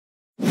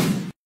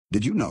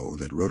Did you know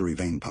that rotary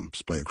vane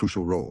pumps play a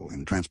crucial role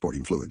in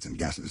transporting fluids and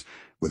gases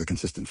with a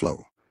consistent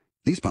flow?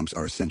 These pumps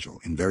are essential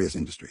in various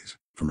industries,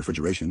 from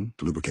refrigeration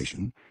to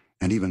lubrication,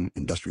 and even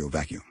industrial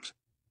vacuums.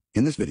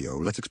 In this video,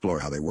 let's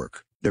explore how they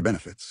work, their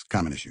benefits,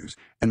 common issues,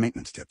 and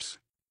maintenance tips.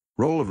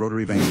 Role of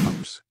rotary vane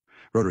pumps.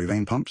 Rotary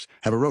vane pumps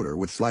have a rotor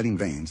with sliding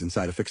vanes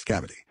inside a fixed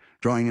cavity,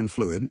 drawing in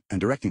fluid and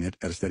directing it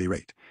at a steady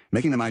rate,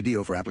 making them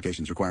ideal for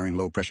applications requiring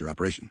low-pressure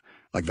operation,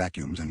 like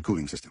vacuums and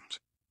cooling systems.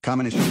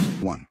 Common issues.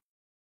 1.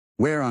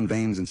 Wear on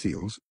vanes and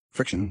seals.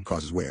 Friction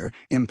causes wear,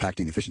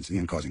 impacting efficiency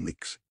and causing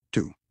leaks.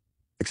 2.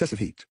 Excessive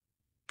heat.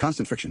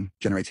 Constant friction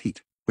generates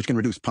heat, which can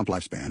reduce pump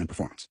lifespan and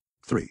performance.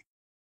 3.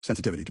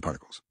 Sensitivity to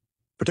particles.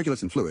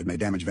 Particulates in fluid may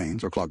damage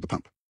vanes or clog the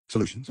pump.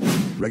 Solutions.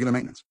 Regular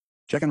maintenance.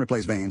 Check and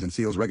replace vanes and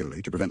seals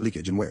regularly to prevent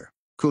leakage and wear.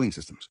 Cooling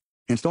systems.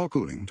 Install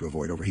cooling to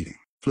avoid overheating.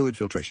 Fluid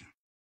filtration.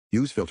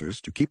 Use filters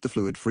to keep the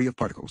fluid free of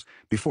particles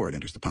before it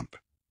enters the pump.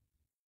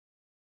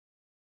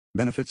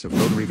 Benefits of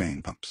rotary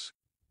vane pumps.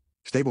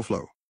 Stable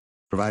flow.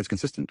 Provides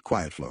consistent,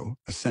 quiet flow,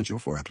 essential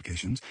for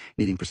applications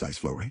needing precise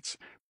flow rates.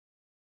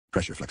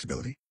 Pressure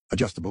flexibility.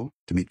 Adjustable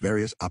to meet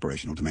various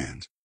operational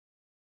demands.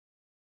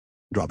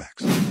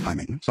 Drawbacks. High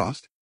maintenance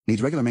cost.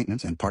 Needs regular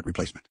maintenance and part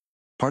replacement.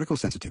 Particle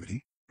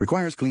sensitivity.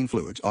 Requires clean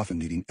fluids, often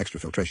needing extra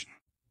filtration.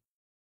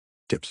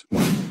 Tips.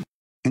 1.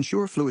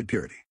 Ensure fluid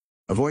purity.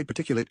 Avoid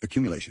particulate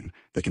accumulation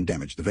that can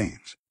damage the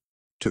vanes.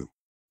 2.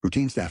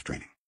 Routine staff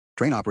training.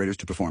 Train operators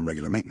to perform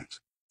regular maintenance.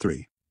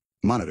 3.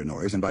 Monitor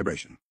noise and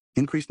vibration.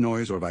 Increased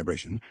noise or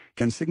vibration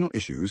can signal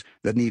issues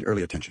that need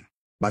early attention.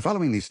 By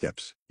following these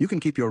steps, you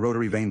can keep your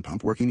rotary vane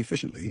pump working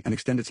efficiently and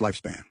extend its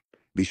lifespan.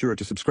 Be sure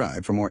to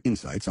subscribe for more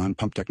insights on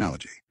pump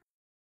technology.